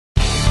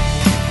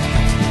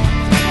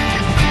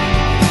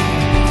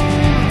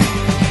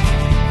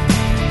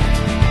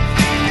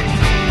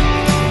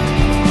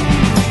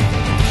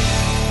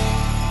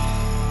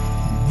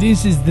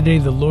This is the day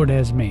the Lord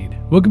has made.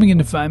 Welcome again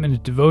to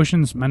 5-Minute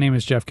Devotions. My name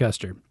is Jeff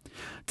Kester.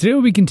 Today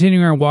we'll be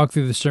continuing our walk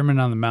through the Sermon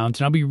on the Mount,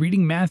 and I'll be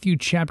reading Matthew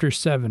chapter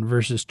 7,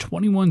 verses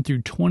 21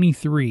 through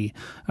 23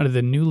 out of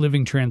the New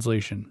Living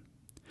Translation.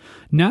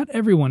 Not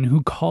everyone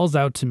who calls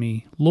out to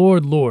me,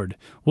 Lord, Lord,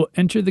 will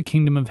enter the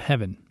kingdom of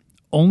heaven.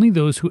 Only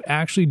those who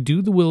actually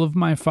do the will of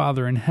my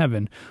Father in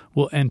heaven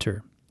will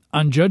enter.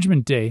 On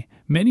Judgment Day,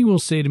 many will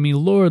say to me,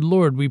 Lord,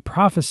 Lord, we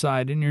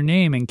prophesied in your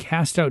name and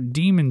cast out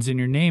demons in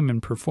your name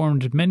and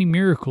performed many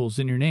miracles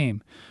in your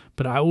name.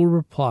 But I will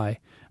reply,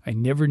 I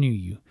never knew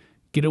you.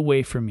 Get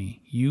away from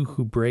me, you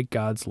who break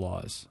God's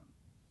laws.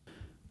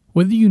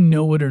 Whether you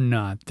know it or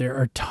not, there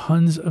are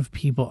tons of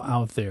people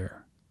out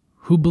there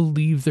who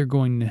believe they're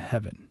going to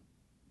heaven,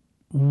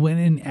 when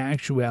in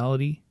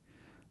actuality,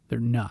 they're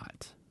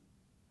not.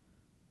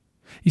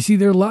 You see,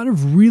 there are a lot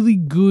of really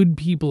good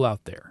people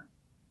out there.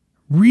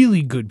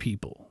 Really good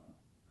people.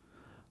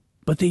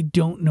 But they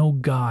don't know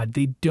God.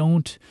 They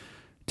don't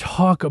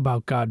talk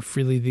about God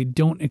freely. They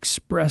don't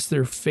express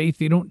their faith.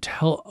 They don't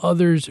tell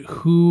others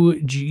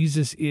who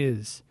Jesus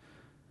is.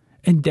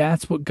 And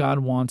that's what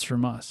God wants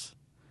from us.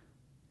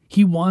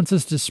 He wants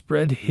us to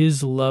spread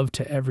His love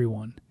to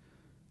everyone.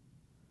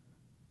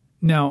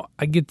 Now,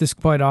 I get this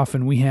quite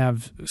often. We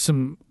have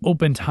some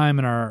open time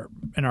in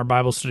our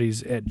Bible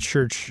studies at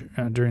church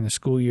during the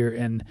school year,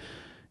 and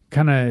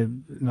kind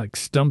of like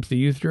stump the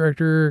youth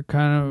director,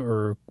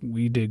 or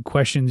we did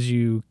questions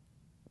you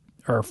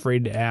are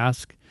afraid to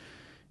ask.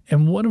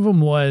 And one of them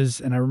was,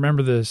 and I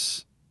remember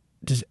this,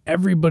 does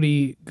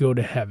everybody go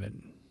to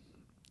heaven?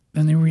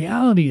 And the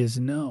reality is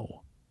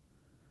no.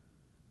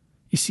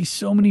 You see,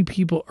 so many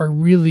people are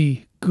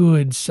really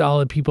good,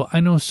 solid people. I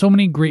know so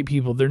many great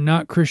people. They're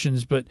not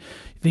Christians, but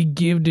they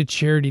give to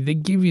charity. They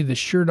give you the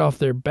shirt off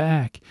their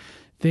back.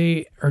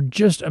 They are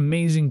just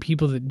amazing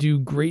people that do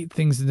great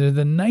things. They're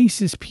the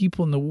nicest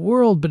people in the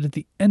world, but at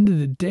the end of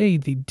the day,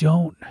 they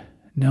don't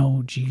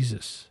know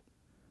Jesus.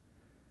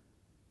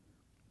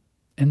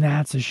 And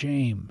that's a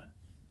shame.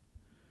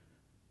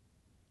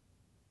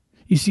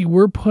 You see,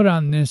 we're put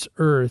on this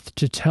earth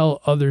to tell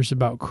others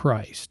about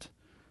Christ.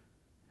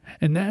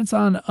 And that's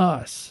on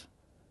us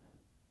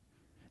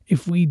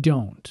if we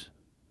don't.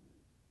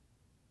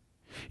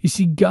 You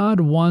see, God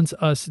wants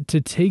us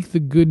to take the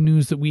good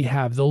news that we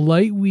have, the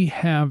light we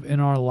have in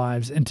our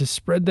lives, and to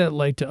spread that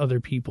light to other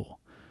people.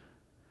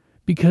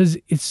 Because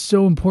it's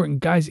so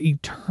important. Guys,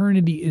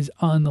 eternity is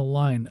on the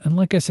line. And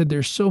like I said,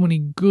 there's so many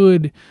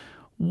good,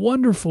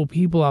 wonderful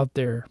people out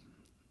there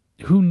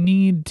who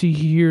need to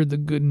hear the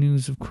good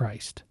news of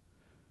Christ.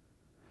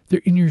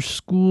 They're in your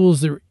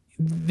schools.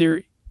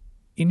 They're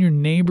in your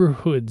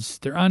neighborhoods,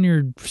 they're on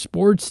your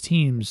sports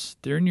teams,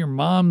 they're in your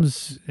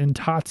moms and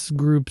tots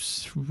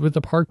groups with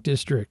the park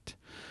district.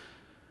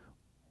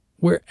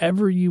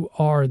 Wherever you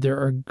are,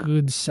 there are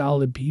good,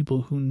 solid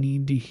people who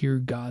need to hear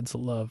God's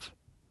love.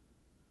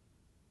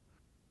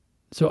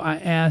 So I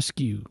ask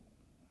you,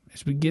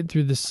 as we get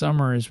through the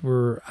summer, as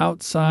we're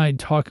outside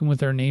talking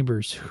with our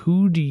neighbors,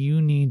 who do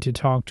you need to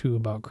talk to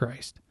about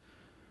Christ?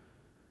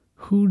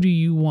 Who do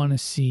you want to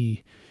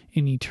see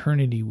in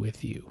eternity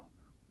with you?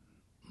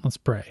 Let's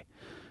pray.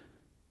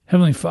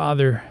 Heavenly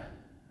Father,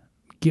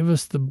 give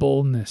us the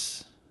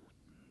boldness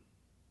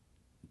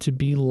to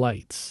be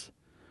lights,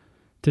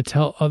 to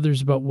tell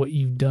others about what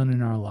you've done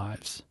in our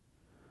lives.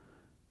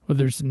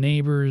 Whether it's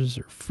neighbors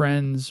or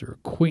friends or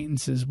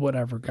acquaintances,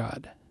 whatever,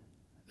 God.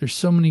 There's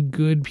so many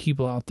good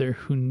people out there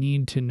who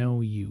need to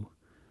know you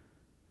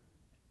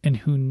and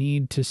who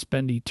need to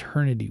spend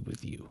eternity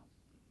with you.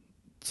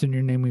 It's in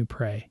your name we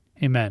pray.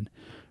 Amen.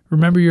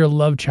 Remember, you're a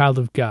loved child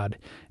of God.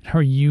 And how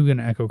are you going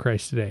to echo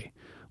Christ today?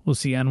 We'll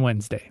see you on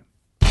Wednesday.